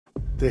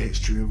The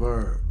history of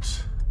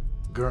herbs.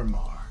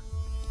 Gurmar.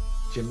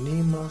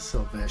 Gymnema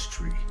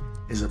sylvestre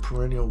is a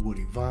perennial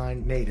woody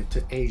vine native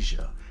to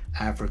Asia,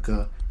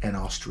 Africa, and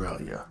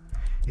Australia.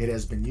 It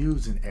has been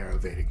used in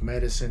Ayurvedic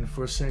medicine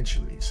for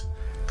centuries.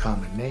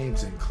 Common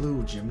names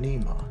include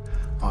gymnema,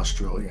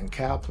 Australian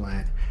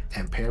cowplant,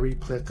 and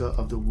periplica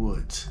of the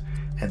woods,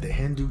 and the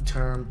Hindu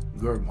term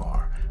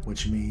Gurmar,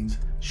 which means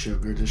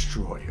sugar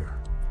destroyer.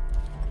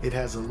 It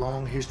has a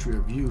long history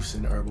of use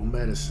in herbal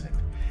medicine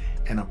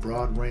and a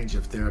broad range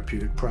of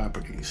therapeutic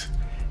properties.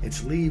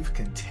 Its leaves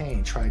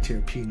contain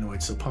triterpenoid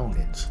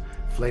saponins,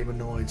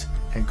 flavonoids,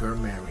 and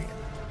gurmarin.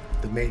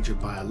 The major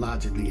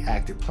biologically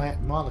active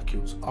plant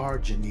molecules are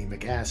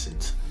gymnemic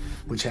acids,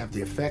 which have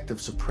the effect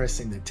of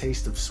suppressing the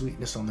taste of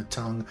sweetness on the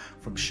tongue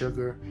from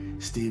sugar,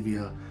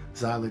 stevia,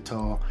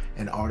 xylitol,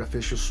 and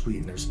artificial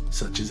sweeteners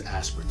such as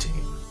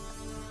aspartame.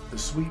 The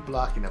sweet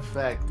blocking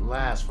effect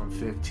lasts from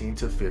 15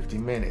 to 50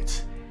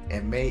 minutes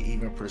and may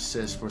even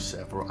persist for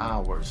several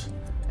hours.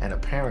 And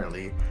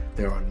apparently,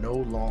 there are no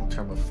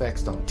long-term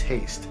effects on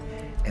taste,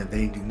 and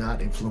they do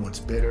not influence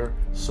bitter,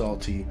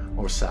 salty,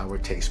 or sour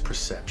taste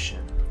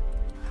perception.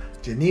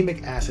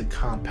 Gymnemic acid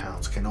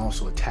compounds can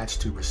also attach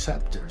to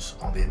receptors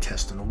on the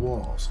intestinal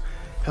walls,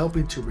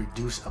 helping to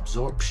reduce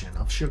absorption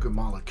of sugar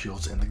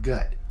molecules in the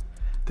gut.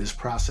 This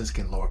process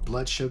can lower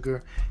blood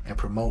sugar and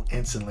promote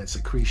insulin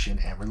secretion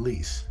and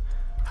release.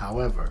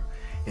 However,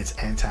 its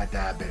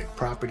anti-diabetic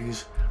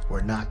properties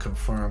were not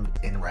confirmed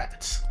in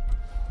rats.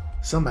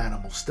 Some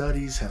animal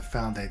studies have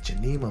found that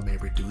gymnema may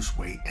reduce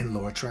weight and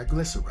lower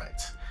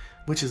triglycerides,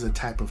 which is a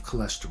type of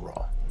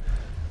cholesterol.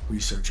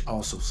 Research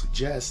also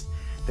suggests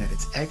that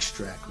its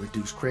extract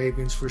reduced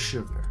cravings for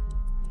sugar.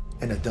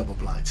 In a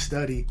double-blind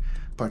study,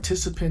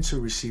 participants who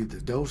received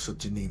a dose of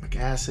gymnemic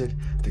acid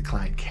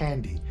declined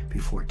candy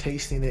before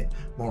tasting it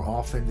more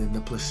often than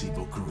the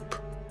placebo group.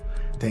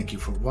 Thank you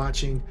for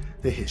watching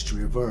The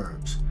History of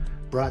Herbs,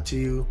 brought to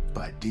you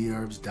by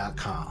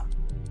Dherbs.com.